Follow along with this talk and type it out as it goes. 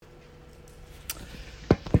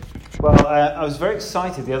Well, I was very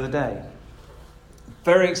excited the other day.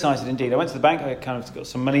 Very excited indeed. I went to the bank, I kind of got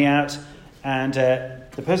some money out, and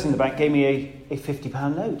the person in the bank gave me a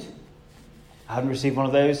 £50 note. I hadn't received one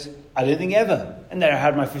of those, I don't think ever. And there I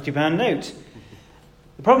had my £50 note.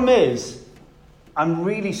 The problem is, I'm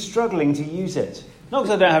really struggling to use it. Not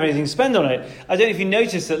because I don't have anything to spend on it. I don't know if you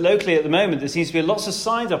noticed that locally at the moment there seems to be lots of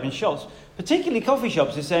signs up in shops, particularly coffee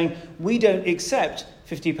shops, who are saying, we don't accept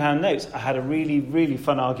 £50 notes. I had a really, really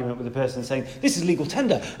fun argument with a person saying, this is legal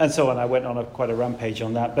tender, and so on. I went on quite a rampage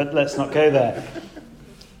on that, but let's not go there.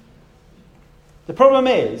 The problem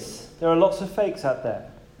is, there are lots of fakes out there.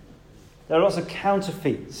 There are lots of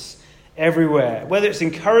counterfeits everywhere. Whether it's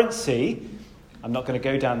in currency, I'm not going to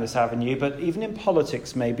go down this avenue, but even in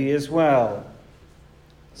politics maybe as well.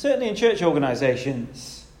 Certainly in church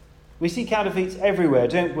organisations, we see counterfeits everywhere,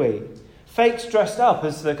 don't we? Fakes dressed up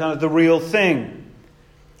as the kind of the real thing.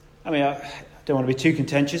 I mean, I don't want to be too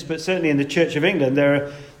contentious, but certainly in the Church of England,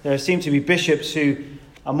 there seem to be bishops who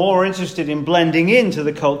are more interested in blending into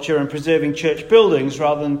the culture and preserving church buildings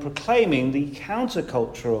rather than proclaiming the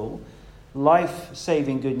countercultural,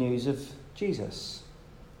 life-saving good news of Jesus.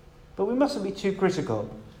 But we mustn't be too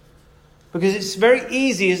critical, because it's very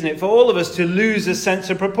easy, isn't it, for all of us to lose a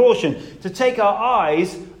sense of proportion, to take our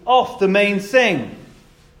eyes off the main thing.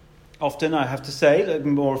 Often, I have to say,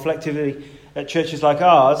 looking more reflectively at churches like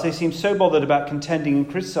ours, they seem so bothered about contending and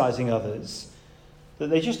criticising others that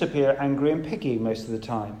they just appear angry and picky most of the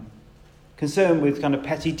time, concerned with kind of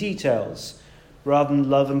petty details rather than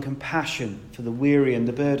love and compassion for the weary and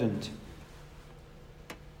the burdened.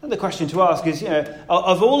 And the question to ask is,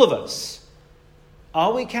 of all of us,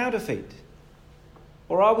 are we counterfeit?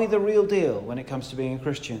 Or are we the real deal when it comes to being a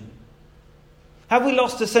Christian? Have we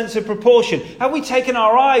lost a sense of proportion? Have we taken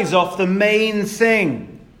our eyes off the main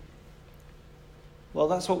thing? Well,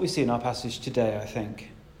 that's what we see in our passage today, I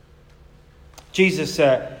think. Jesus,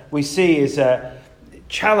 we see, is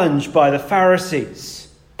challenged by the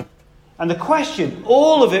Pharisees. And the question,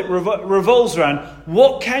 all of it revolves around,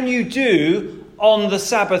 what can you do on the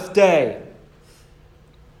Sabbath day?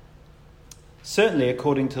 Certainly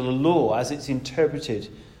according to the law, as it's interpreted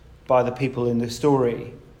by the people in the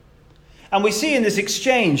story. And we see in this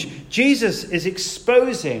exchange, Jesus is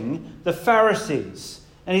exposing the Pharisees.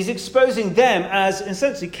 And he's exposing them as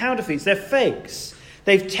essentially counterfeits. They're fakes.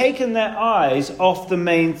 They've taken their eyes off the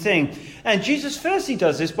main thing. And Jesus firstly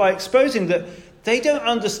does this by exposing that they don't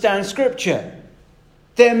understand Scripture.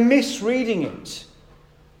 They're misreading it.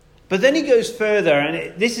 But then he goes further,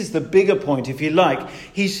 and this is the bigger point, if you like.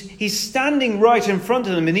 He's standing right in front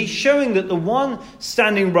of them, and he's showing that the one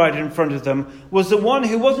standing right in front of them was the one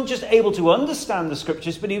who wasn't just able to understand the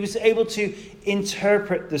Scriptures, but he was able to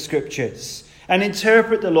interpret the Scriptures. And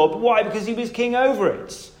interpret the law. But why? Because he was king over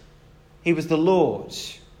it. He was the Lord.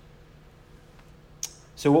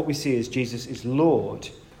 So what we see is Jesus is Lord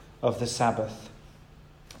of the Sabbath.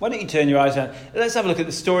 Why don't you turn your eyes down? Let's have a look at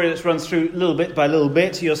the story. Let's run through little bit by little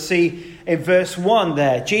bit. You'll see in verse 1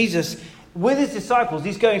 there, Jesus, with his disciples,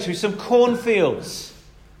 he's going through some cornfields.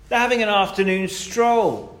 They're having an afternoon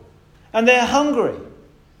stroll. And they're hungry.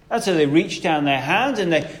 And so they reach down their hand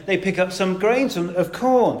and they pick up some grains of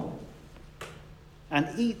corn. And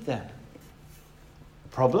eat them.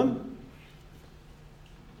 Problem?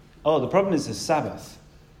 Oh, the problem is the Sabbath.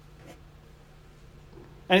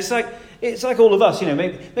 And it's like all of us,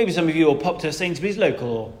 maybe some of you will pop to Sainsbury's local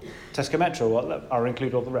or Tesco Metro, or I'll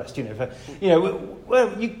include all the rest,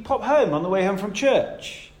 well, you pop home on the way home from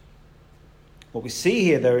church. What we see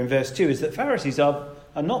here, though, in verse 2 is that Pharisees are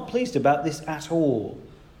not pleased about this at all.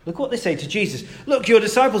 Look what they say to Jesus. Look, your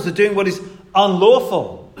disciples are doing what is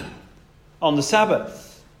unlawful on the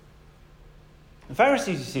Sabbath. The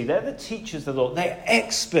Pharisees, you see, they're the teachers of the law. They're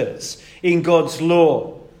experts in God's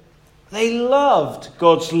law. They loved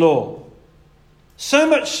God's law. So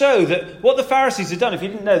much so that what the Pharisees had done, if you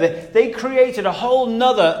didn't know, they created a whole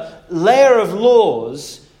nother layer of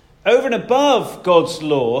laws over and above God's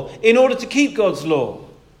law in order to keep God's law.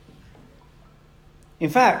 In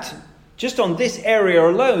fact, just on this area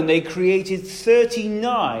alone, they created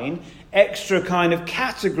 39 extra kind of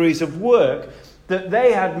categories of work that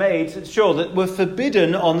they had made sure that were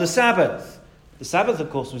forbidden on the Sabbath. The Sabbath, of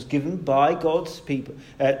course, was given by God's people,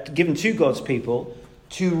 given to God's people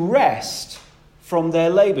to rest from their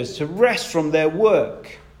labours, to rest from their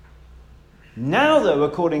work. Now, though,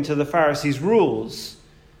 according to the Pharisees' rules,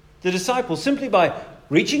 the disciples, simply by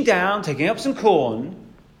reaching down, taking up some corn,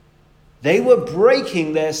 they were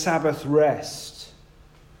breaking their Sabbath rest.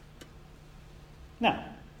 Now,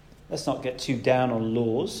 let's not get too down on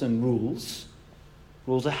laws and rules.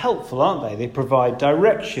 Rules are helpful, aren't they? They provide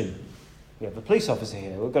direction. We have a police officer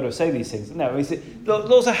here. We've got to say these things. No,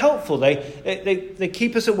 laws are helpful. They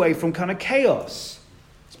keep us away from kind of chaos.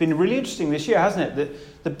 It's been really interesting this year, hasn't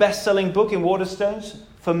it? The best-selling book in Waterstones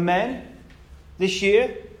for men this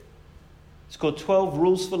year, it's called 12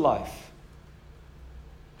 Rules for Life.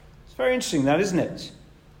 It's very interesting, that, isn't it?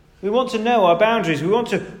 We want to know our boundaries. We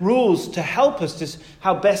want rules to help us to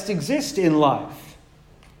how best exist in life.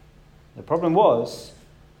 The problem was,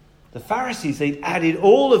 the Pharisees, they'd added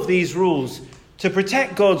all of these rules to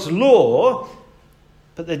protect God's law,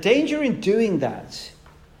 but the danger in doing that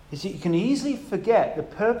is that you can easily forget the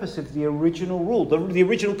purpose of the original rule, the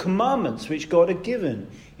original commandments which God had given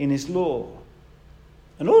in his law.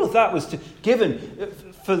 And all of that was given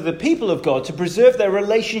for the people of God to preserve their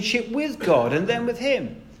relationship with God and then with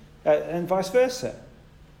him, and vice versa.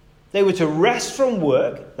 They were to rest from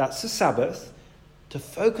work, that's the Sabbath, to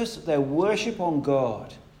focus their worship on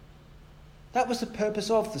God. That was the purpose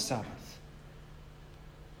of the Sabbath.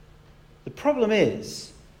 The problem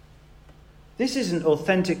is, this isn't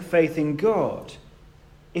authentic faith in God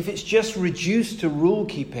if it's just reduced to rule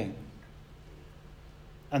keeping.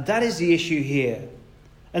 And that is the issue here.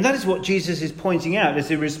 And that is what Jesus is pointing out as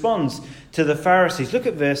he responds to the Pharisees. Look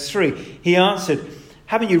at verse 3. He answered,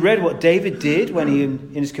 "Haven't you read what David did when he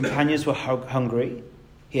and his companions were hungry?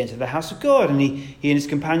 He entered the house of God, and he and his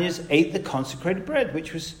companions ate the consecrated bread,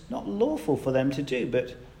 which was not lawful for them to do,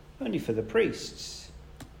 but only for the priests."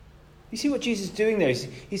 You see what Jesus is doing there?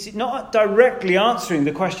 He's not directly answering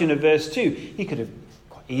the question of verse 2. He could have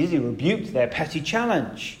quite easily rebuked their petty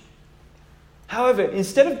challenge. However,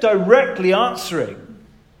 instead of directly answering,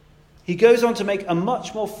 he goes on to make a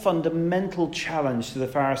much more fundamental challenge to the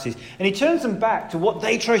Pharisees. And he turns them back to what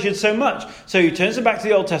they treasured so much. So he turns them back to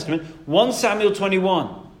the Old Testament, 1 Samuel 21,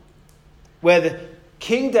 where the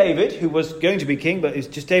King David, who was going to be king, but it was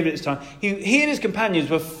just David at this time, he and his companions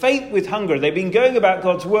were faint with hunger. They'd been going about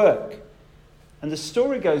God's work. And the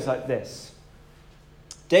story goes like this.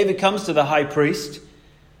 David comes to the high priest,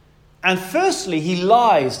 and firstly he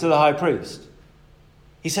lies to the high priest.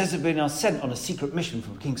 He says he'd been sent on a secret mission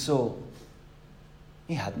from King Saul.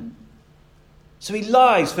 He hadn't. So he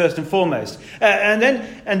lies first and foremost. And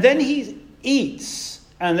then he eats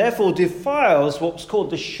and therefore defiles what's called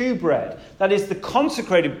the shewbread. That is the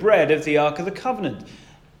consecrated bread of the Ark of the Covenant,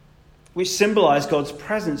 which symbolized God's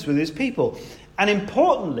presence with his people. And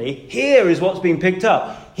importantly, here is what's being picked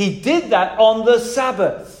up. He did that on the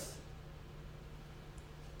Sabbath.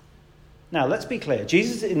 Now, let's be clear.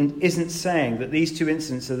 Jesus isn't saying that these two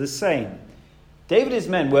incidents are the same. David and his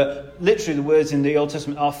men were, literally the words in the Old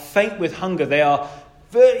Testament, are faint with hunger. They are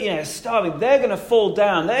starving. They're going to fall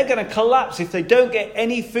down. They're going to collapse if they don't get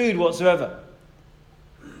any food whatsoever.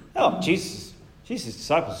 Oh, Jesus'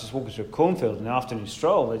 disciples just walking through a cornfield in an afternoon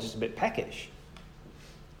stroll. They're just a bit peckish.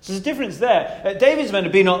 So there's a difference there. David's men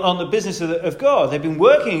have been on the business of God. They've been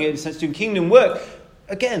working, in a sense, doing kingdom work.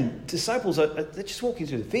 Again, disciples, they're just walking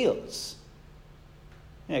through the fields,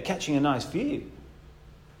 catching a nice view.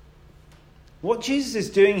 What Jesus is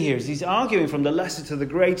doing here is he's arguing from the lesser to the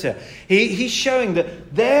greater. He's showing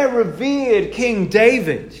that their revered King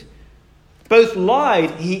David both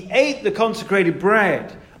lied, he ate the consecrated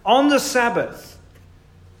bread on the Sabbath.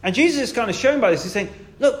 And Jesus is kind of shown by this. He's saying,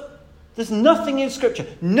 look, there's nothing in Scripture.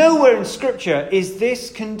 Nowhere in Scripture is this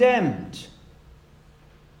condemned.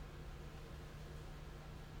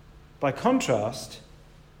 By contrast,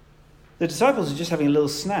 the disciples are just having a little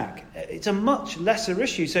snack. It's a much lesser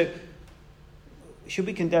issue. So, should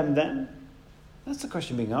we condemn them? That's the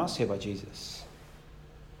question being asked here by Jesus.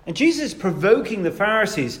 And Jesus is provoking the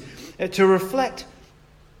Pharisees to reflect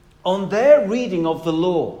on their reading of the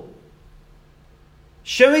law,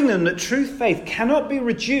 showing them that true faith cannot be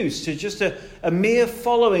reduced to just a mere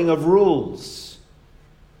following of rules.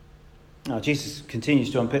 Now, Jesus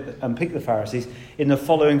continues to unpick the Pharisees in the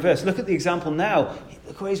following verse. Look at the example now.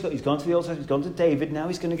 Look where he's got. He's gone to the Old Testament, he's gone to David, now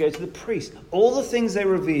he's going to go to the priest. All the things they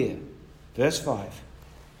revere. Verse 5.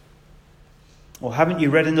 Or haven't you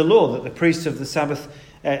read in the law that the priests of the Sabbath,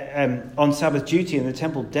 on Sabbath duty in the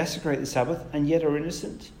temple, desecrate the Sabbath and yet are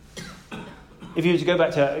innocent? If you were to go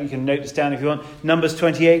back to, you can note this down if you want, Numbers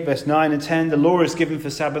 28, verse 9 and 10, the law is given for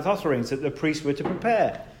Sabbath offerings that the priests were to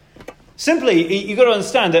prepare. Simply, you've got to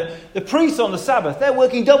understand that the priests on the Sabbath, they're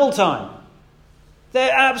working double time.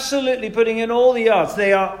 They're absolutely putting in all the yards.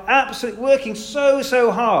 They are absolutely working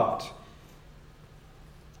so hard.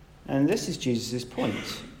 And this is Jesus'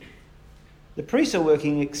 point. The priests are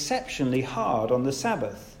working exceptionally hard on the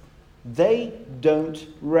Sabbath. They don't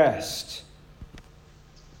rest.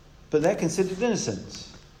 But they're considered innocent.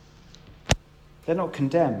 They're not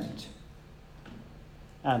condemned.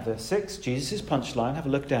 And verse 6, Jesus' punchline, have a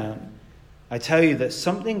look down. I tell you that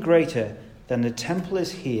something greater than the temple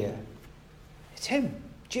is here. It's him,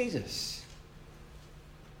 Jesus.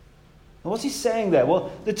 And what's he saying there?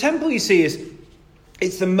 Well, the temple, you see,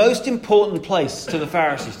 it's the most important place to the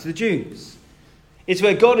Pharisees, to the Jews. It's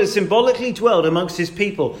where God has symbolically dwelled amongst his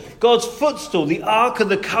people. God's footstool, the Ark of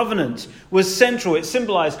the Covenant, was central. It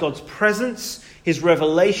symbolized God's presence, his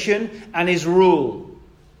revelation, and his rule.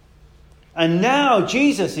 And now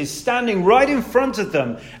Jesus is standing right in front of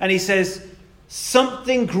them, and he says,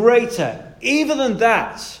 something greater, even than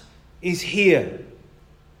that, is here.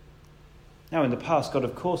 Now, in the past, God,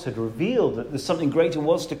 of course, had revealed that there's something greater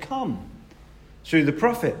was to come through the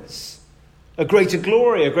prophets. A greater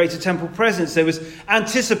glory, a greater temple presence. There was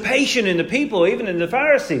anticipation in the people, even in the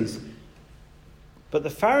Pharisees. But the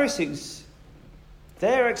Pharisees,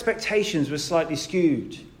 their expectations were slightly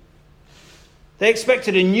skewed. They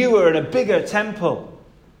expected a newer and a bigger temple.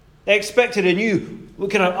 They expected a new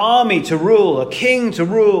kind of army to rule, a king to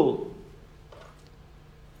rule.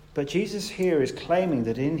 But Jesus here is claiming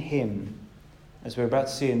that in him, as we're about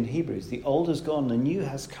to see in Hebrews, the old has gone, the new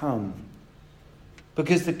has come.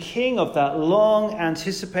 Because the king of that long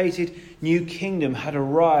anticipated new kingdom had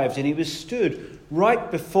arrived, and he was stood right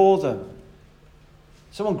before them.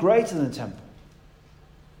 Someone greater than the temple,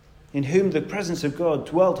 in whom the presence of God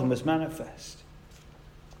dwelt and was manifest.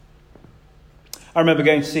 I remember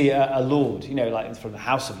going to see a Lord, like from the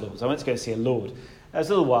House of Lords. I went to go see a Lord. It was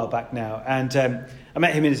a little while back now. And I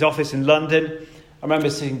met him in his office in London. I remember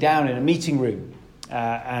sitting down in a meeting room.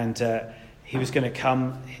 And he was going to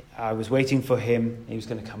come. I was waiting for him. He was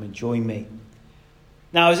going to come and join me.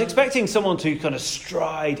 Now, I was expecting someone to kind of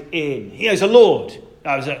stride in. He's a Lord.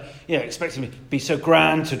 I was expecting him to be so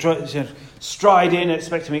grand, to stride in,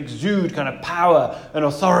 expecting him to exude kind of power and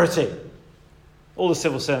authority. All the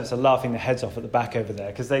civil servants are laughing their heads off at the back over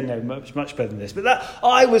there because they know much, much better than this. But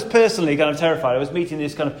I was personally kind of terrified. I was meeting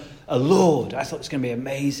this kind of a Lord. I thought it was going to be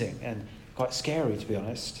amazing and quite scary, to be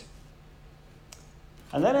honest.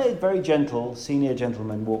 And then a very gentle senior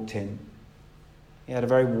gentleman walked in. He had a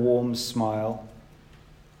very warm smile.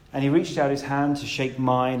 And he reached out his hand to shake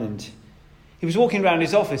mine. And he was walking around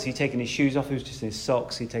his office. He'd taken his shoes off. He was just in his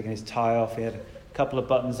socks. He'd taken his tie off. He had a couple of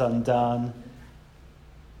buttons undone.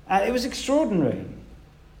 And it was extraordinary.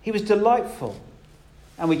 He was delightful.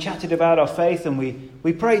 And we chatted about our faith and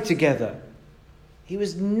we prayed together. He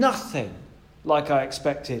was nothing like I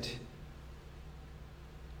expected.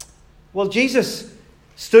 Well, Jesus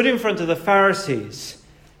stood in front of the Pharisees,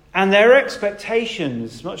 and their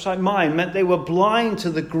expectations, much like mine, meant they were blind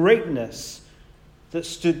to the greatness that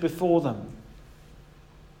stood before them.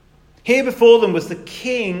 Here before them was the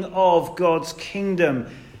King of God's kingdom.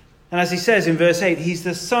 And as he says in verse 8, he's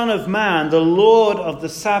the Son of Man, the Lord of the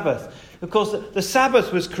Sabbath. Of course, the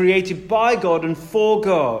Sabbath was created by God and for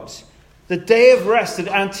God. The day of rest that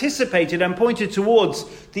anticipated and pointed towards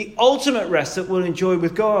the ultimate rest that we'll enjoy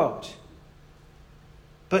with God.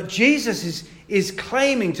 But Jesus is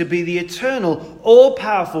claiming to be the eternal,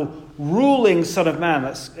 all-powerful, ruling Son of Man.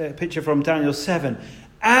 That's a picture from Daniel 7.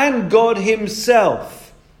 And God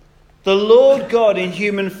himself, the Lord God in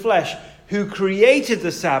human flesh, who created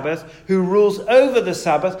the Sabbath, who rules over the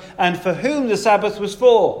Sabbath, and for whom the Sabbath was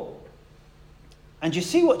for. And you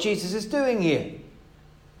see what Jesus is doing here.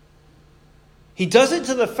 He does it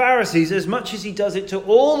to the Pharisees as much as he does it to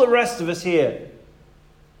all the rest of us here.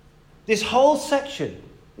 This whole section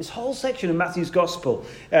of Matthew's Gospel,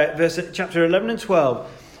 chapter 11 and 12,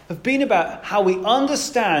 have been about how we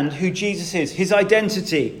understand who Jesus is, his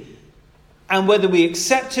identity, and whether we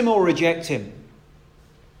accept him or reject him.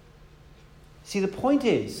 See, the point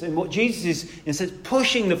is, and what Jesus is instead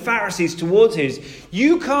pushing the Pharisees towards is,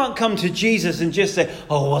 you can't come to Jesus and just say,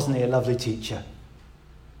 oh, wasn't he a lovely teacher?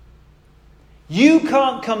 You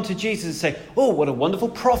can't come to Jesus and say, oh, what a wonderful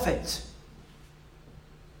prophet.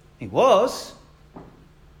 He was.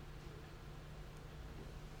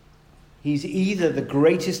 He's either the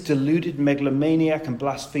greatest deluded megalomaniac and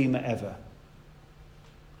blasphemer ever,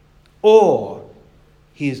 or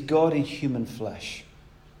he is God in human flesh.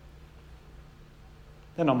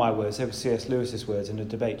 They're not my words, they were C.S. Lewis's words in a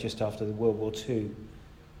debate just after the World War II.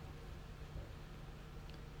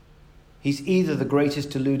 He's either the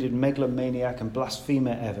greatest deluded megalomaniac and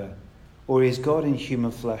blasphemer ever, or he is God in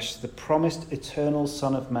human flesh, the promised eternal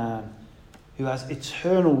Son of Man, who has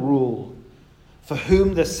eternal rule, for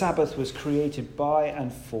whom the Sabbath was created by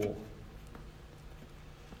and for.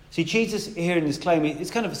 See, Jesus here in this claim,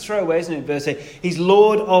 it's kind of a throwaway, isn't it? Verse 8, he's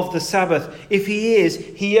Lord of the Sabbath. If he is,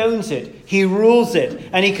 he owns it, he rules it,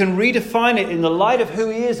 and he can redefine it in the light of who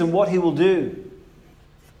he is and what he will do.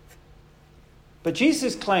 But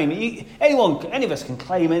Jesus' claim, any of us can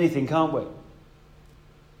claim anything, can't we?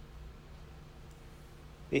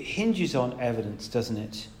 it hinges on evidence, doesn't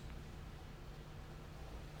it?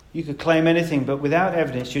 You could claim anything, but without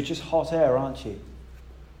evidence, you're just hot air, aren't you?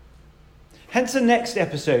 Hence the next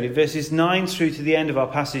episode, in verses 9 through to the end of our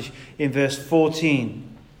passage in verse 14.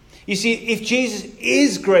 You see, if Jesus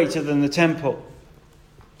is greater than the temple,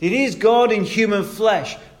 it is God in human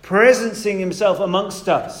flesh, presencing himself amongst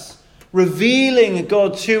us, revealing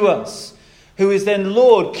God to us, who is then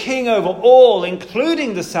Lord, King over all,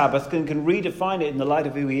 including the Sabbath, and can redefine it in the light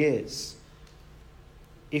of who he is.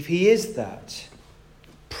 If he is that,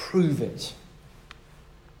 prove it.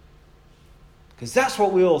 Because that's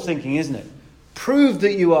what we're all thinking, isn't it? Prove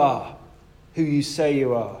that you are who you say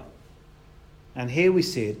you are. And here we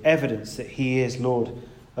see it, evidence that he is Lord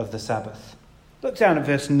of the Sabbath. Look down at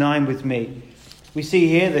verse 9 with me. We see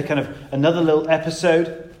here the kind of another little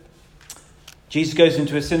episode. Jesus goes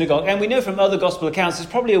into a synagogue, and we know from other gospel accounts, it's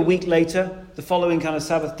probably a week later, the following kind of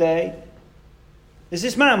Sabbath day. There's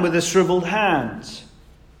this man with a shriveled hand.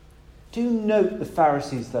 Do note the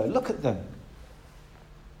Pharisees, though. Look at them.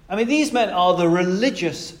 I mean, these men are the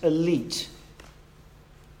religious elite.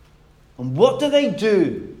 And what do they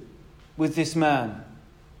do with this man?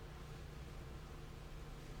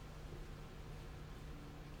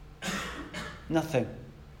 Nothing.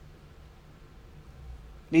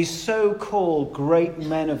 These so-called great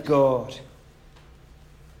men of God,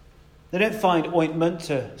 they don't find ointment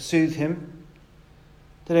to soothe him.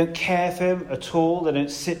 They don't care for him at all. They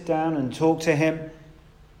don't sit down and talk to him,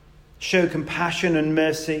 show compassion and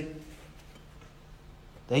mercy.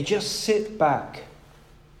 They just sit back.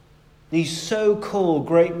 These so-called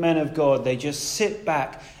great men of God, they just sit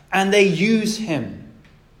back and they use him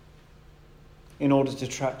in order to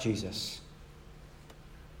trap Jesus.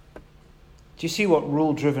 Do you see what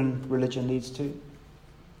rule-driven religion leads to?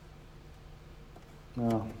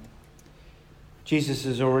 Well, Jesus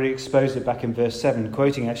has already exposed it back in verse 7,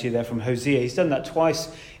 quoting actually there from Hosea. He's done that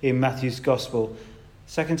twice in Matthew's Gospel.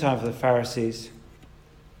 Second time for the Pharisees.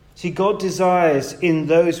 See, God desires in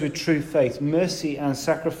those with true faith mercy and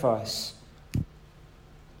sacrifice.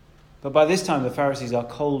 But by this time, the Pharisees are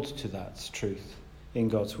cold to that truth in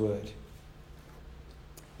God's word.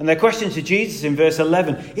 And their question to Jesus in verse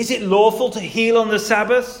 11, is it lawful to heal on the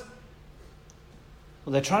Sabbath?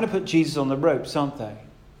 Well, they're trying to put Jesus on the ropes, aren't they?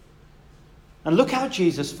 And look how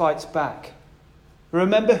Jesus fights back.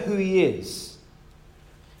 Remember who he is.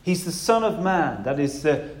 He's the Son of Man. That is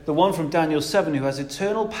the one from Daniel 7 who has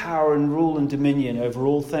eternal power and rule and dominion over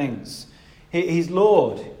all things. He's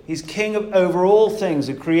Lord. He's King over all things,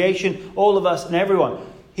 of creation, all of us and everyone.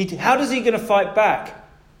 How does he going to fight back?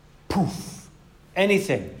 Poof.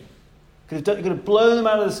 Anything. Could have blown them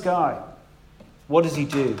out of the sky. What does he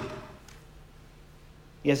do?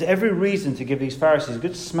 He has every reason to give these Pharisees a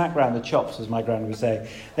good smack round the chops, as my gran would say.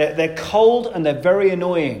 They're cold and they're very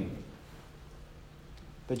annoying.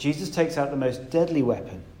 But Jesus takes out the most deadly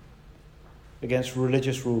weapon against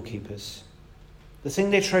religious rule keepers. The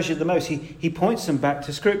thing they treasured the most. He points them back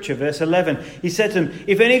to Scripture. Verse 11. He said to them,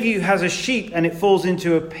 if any of you has a sheep and it falls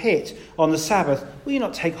into a pit on the Sabbath, will you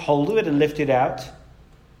not take hold of it and lift it out?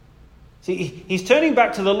 See, he's turning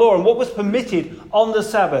back to the law and what was permitted on the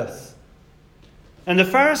Sabbath. And the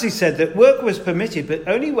Pharisees said that work was permitted, but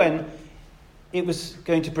only when it was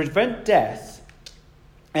going to prevent death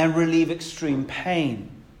and relieve extreme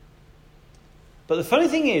pain. But the funny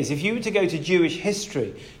thing is, if you were to go to Jewish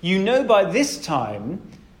history, you know by this time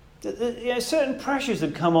that certain pressures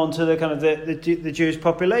had come onto the Jewish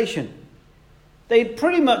population. They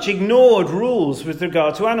pretty much ignored rules with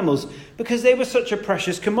regard to animals because they were such a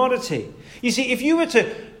precious commodity. You see, if you were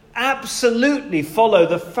to absolutely follow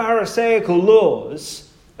the Pharisaical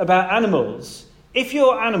laws about animals, if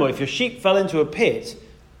your sheep fell into a pit,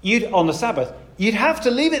 on the Sabbath, you'd have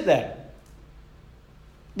to leave it there.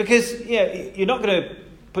 Because you're not going to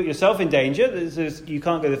put yourself in danger. You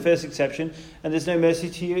can't go the first exception, and there's no mercy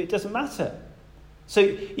to you. It doesn't matter. So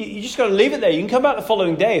you just got to leave it there. You can come back the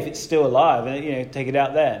following day if it's still alive, and take it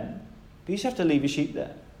out then. But you just have to leave your sheep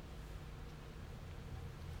there.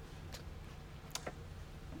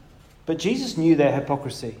 But Jesus knew their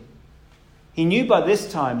hypocrisy. He knew by this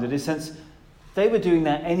time that, in a sense, they were doing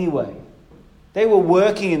that anyway. They were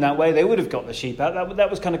working in that way. They would have got the sheep out. That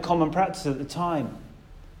was kind of common practice at the time.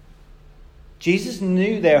 Jesus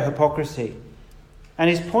knew their hypocrisy. And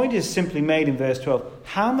his point is simply made in verse 12.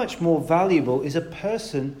 How much more valuable is a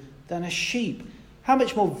person than a sheep? How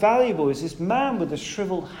much more valuable is this man with a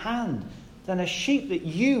shriveled hand than a sheep that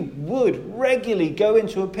you would regularly go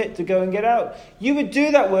into a pit to go and get out? You would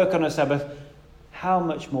do that work on a Sabbath. How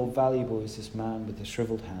much more valuable is this man with the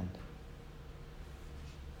shriveled hand?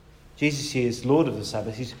 Jesus here is Lord of the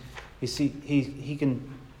Sabbath. He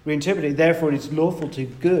can Reinterpret it, therefore it is lawful to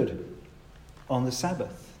do good on the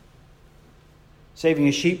Sabbath. Saving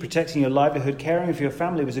a sheep, protecting your livelihood, caring for your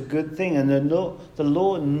family was a good thing, and the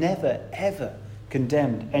law never, ever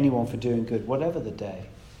condemned anyone for doing good, whatever the day.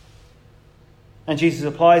 And Jesus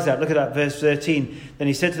applies that. Look at that, verse 13. Then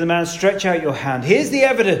he said to the man, stretch out your hand. Here's the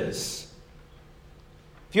evidence.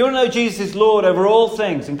 If you want to know Jesus is Lord over all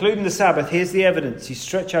things, including the Sabbath, here's the evidence. You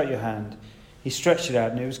stretch out your hand. He stretched it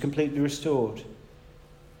out and it was completely restored.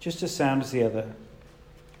 Just as sound as the other.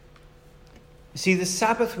 You see, the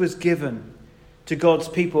Sabbath was given to God's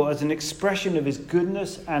people as an expression of his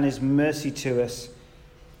goodness and his mercy to us.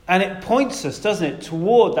 And it points us, doesn't it,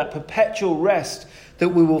 toward that perpetual rest that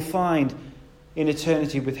we will find in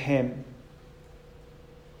eternity with him.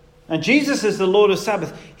 And Jesus, as the Lord of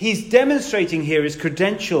Sabbath, he's demonstrating here his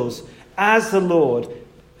credentials as the Lord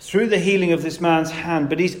through the healing of this man's hand.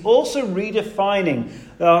 But he's also redefining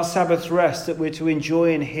our Sabbath rest that we're to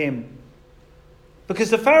enjoy in him. Because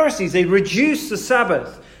the Pharisees, they reduced the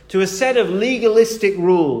Sabbath to a set of legalistic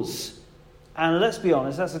rules. And let's be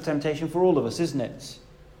honest, that's a temptation for all of us, isn't it?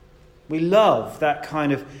 We love that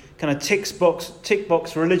kind of tick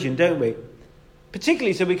box religion, don't we?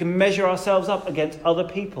 Particularly so we can measure ourselves up against other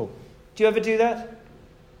people. Do you ever do that?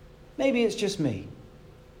 Maybe it's just me.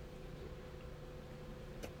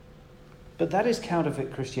 But that is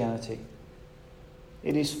counterfeit Christianity.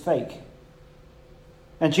 It is fake.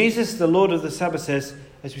 And Jesus, the Lord of the Sabbath, says,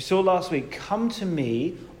 as we saw last week, come to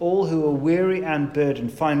me, all who are weary and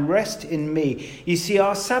burdened, find rest in me. You see,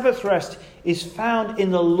 our Sabbath rest is found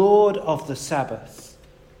in the Lord of the Sabbath.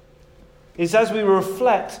 It's as we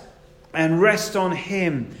reflect and rest on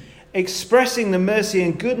him, expressing the mercy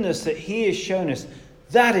and goodness that he has shown us.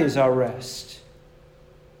 That is our rest.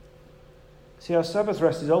 See, our Sabbath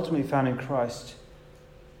rest is ultimately found in Christ.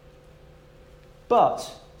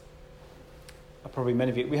 But, probably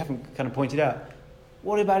many of you, we haven't pointed out,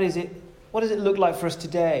 what does it look like for us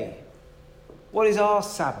today? What is our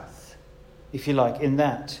Sabbath, if you like, in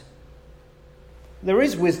that? There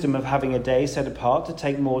is wisdom of having a day set apart to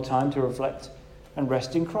take more time to reflect and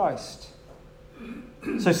rest in Christ.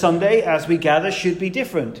 So Sunday, as we gather, should be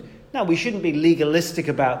different. Now, we shouldn't be legalistic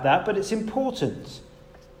about that, but it's important.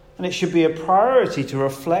 And it should be a priority to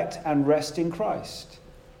reflect and rest in Christ.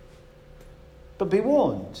 But be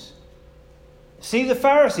warned. See the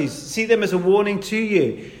Pharisees, see them as a warning to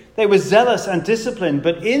you. They were zealous and disciplined,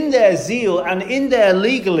 but in their zeal and in their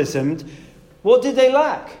legalism, what did they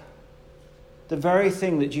lack? The very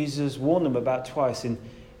thing that Jesus warned them about twice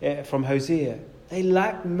from Hosea. They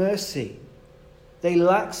lacked mercy. They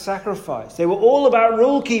lacked sacrifice. They were all about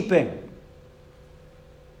rule keeping.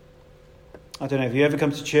 I don't know if you ever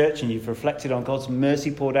come to church and you've reflected on God's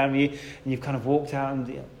mercy poured out on you and you've walked out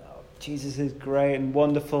and Jesus is great and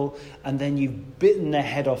wonderful, and then you've bitten the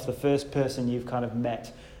head off the first person you've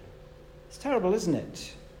met. It's terrible, isn't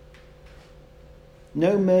it?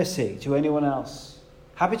 No mercy to anyone else.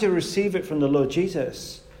 Happy to receive it from the Lord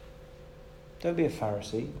Jesus. Don't be a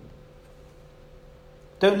Pharisee.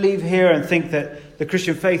 Don't leave here and think that the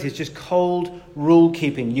Christian faith is just cold rule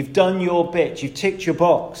keeping. You've done your bit. You've ticked your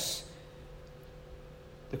box.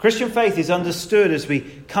 The Christian faith is understood as we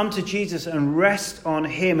come to Jesus and rest on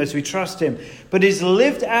him, as we trust him, but is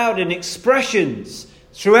lived out in expressions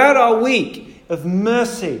throughout our week of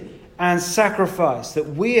mercy and sacrifice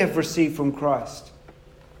that we have received from Christ.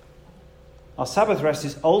 Our Sabbath rest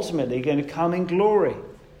is ultimately going to come in glory.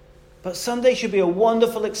 But Sunday should be a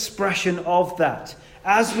wonderful expression of that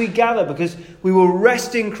as we gather, because we will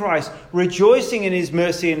rest in Christ, rejoicing in his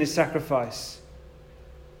mercy and his sacrifice.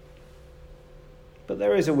 But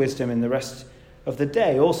there is a wisdom in the rest of the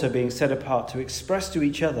day also being set apart to express to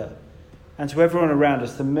each other and to everyone around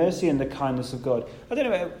us the mercy and the kindness of God. I don't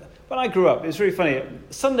know, when I grew up, it was really funny.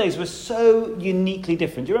 Sundays were so uniquely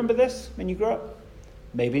different. Do you remember this when you grew up?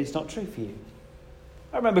 Maybe it's not true for you.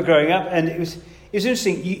 I remember growing up and it was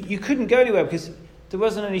interesting. You couldn't go anywhere because there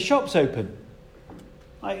wasn't any shops open.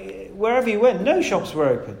 Wherever you went, no shops were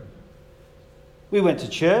open. We went to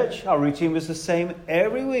church. Our routine was the same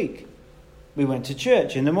every week. We went to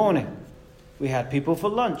church in the morning. We had people for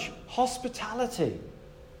lunch. Hospitality.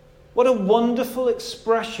 What a wonderful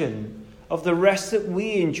expression of the rest that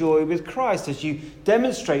we enjoy with Christ as you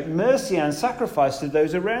demonstrate mercy and sacrifice to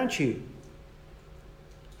those around you.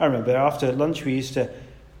 I remember after lunch we used to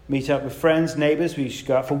meet up with friends, neighbours. We used to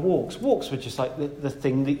go out for walks. Walks were just like the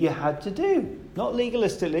thing that you had to do. Not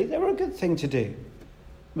legalistically, they were a good thing to do.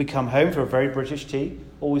 We come home for a very British tea,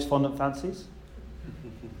 always fondant fancies.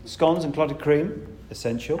 Scones and clotted cream,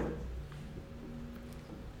 essential.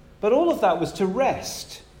 But all of that was to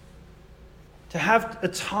rest. to have a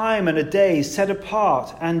time and a day set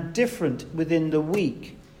apart and different within the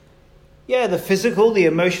week. Yeah, the physical, the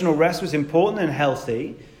emotional rest was important and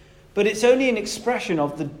healthy, but it's only an expression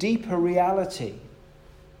of the deeper reality.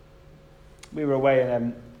 We were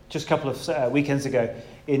away just a couple of weekends ago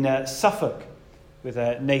in Suffolk with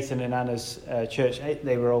Nathan and Anna's church.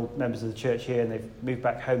 They were all members of the church here, and they've moved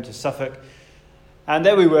back home to Suffolk. And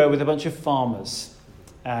there we were with a bunch of farmers.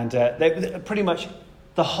 And they pretty much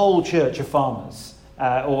the whole church of farmers,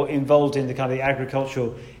 or involved in the kind of the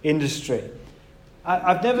agricultural industry.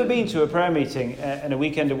 I've never been to a prayer meeting and a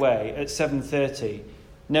weekend away at 7:30,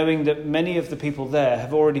 knowing that many of the people there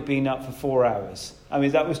have already been up for 4 hours. I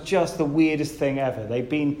mean, that was just the weirdest thing ever. They'd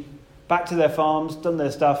been back to their farms, done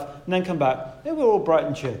their stuff, and then come back. They were all bright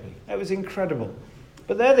and chirpy. It was incredible.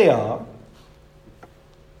 But there they are.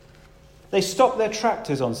 They stop their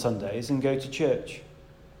tractors on Sundays and go to church.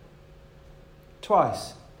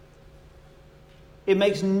 Twice. It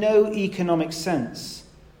makes no economic sense.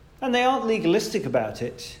 And they aren't legalistic about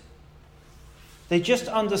it. They just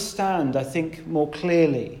understand, I think, more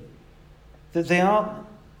clearly that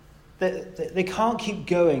they can't keep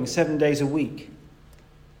going 7 days a week.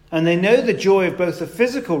 And they know the joy of both the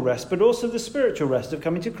physical rest, but also the spiritual rest of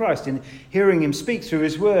coming to Christ and hearing him speak through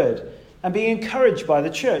his word and being encouraged by the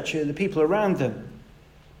church, the people around them.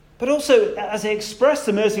 But also as they express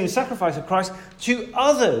the mercy and sacrifice of Christ to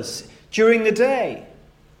others during the day.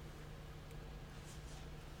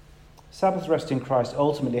 Sabbath rest in Christ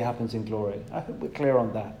ultimately happens in glory. I hope we're clear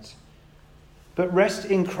on that. But rest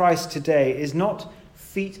in Christ today is not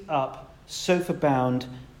feet up, sofa-bound,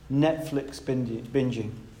 Netflix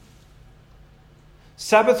binging.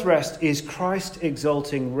 Sabbath rest is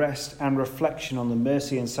Christ-exalting rest and reflection on the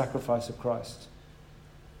mercy and sacrifice of Christ.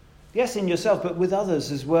 Yes, in yourself, but with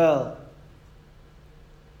others as well.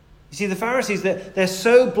 You see, the Pharisees, they're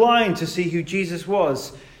so blind to see who Jesus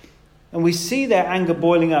was. And we see their anger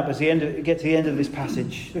boiling up as we get to the end of this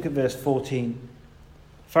passage. Look at verse 14.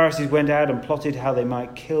 The Pharisees went out and plotted how they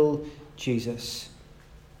might kill Jesus.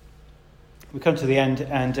 We come to the end,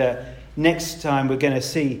 and next time we're going to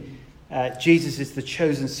see Jesus is the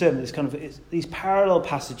chosen servant. It's these parallel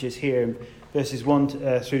passages here in verses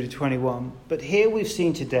 1 through to 21. But here we've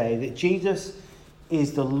seen today that Jesus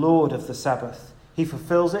is the Lord of the Sabbath. He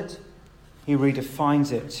fulfills it. He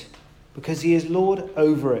redefines it. Because he is Lord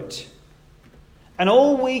over it. And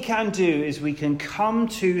all we can do is we can come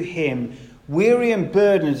to him, weary and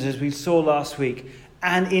burdened, as we saw last week.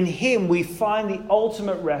 And in him we find the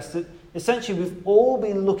ultimate rest that essentially we've all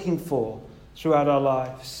been looking for throughout our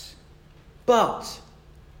lives. But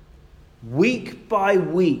week by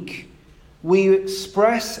week, we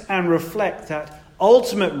express and reflect that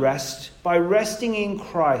ultimate rest by resting in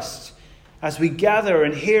Christ as we gather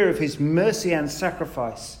and hear of his mercy and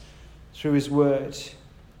sacrifice through his word.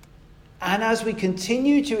 And as we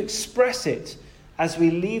continue to express it as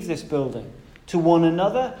we leave this building to one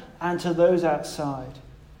another and to those outside.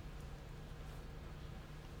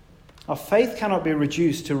 Our faith cannot be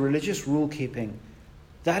reduced to religious rule keeping.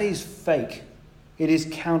 That is fake. It is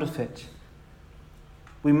counterfeit.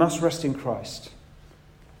 We must rest in Christ,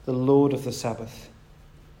 the Lord of the Sabbath.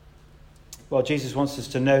 Well, Jesus wants us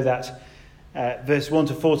to know that verse 1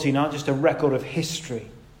 to 14 aren't just a record of history,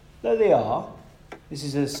 though they are. This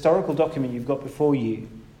is a historical document you've got before you.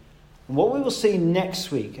 And what we will see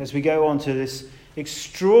next week as we go on to this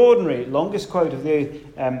extraordinary, longest quote of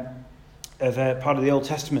part of the Old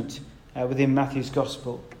Testament within Matthew's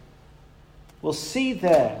Gospel, we'll see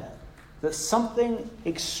there that something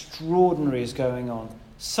extraordinary is going on.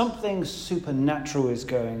 Something supernatural is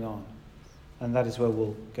going on. And that is where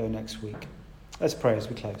we'll go next week. Let's pray as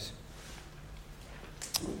we close.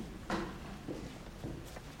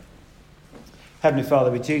 Heavenly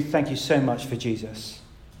Father, we do thank you so much for Jesus.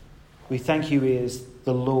 We thank you he is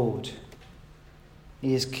the Lord.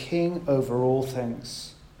 He is king over all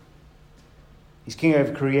things. He's king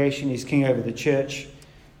over creation. He's king over the church.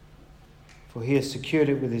 For he has secured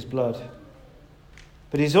it with his blood.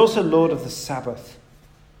 But he's also Lord of the Sabbath.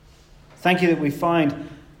 Thank you that we find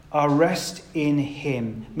our rest in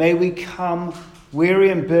him. May we come weary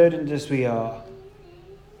and burdened as we are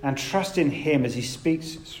and trust in him as he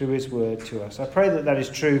speaks through his word to us. I pray that that is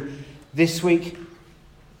true this week.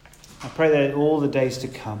 I pray that in all the days to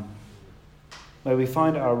come. May we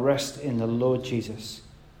find our rest in the Lord Jesus,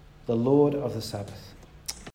 the Lord of the Sabbath.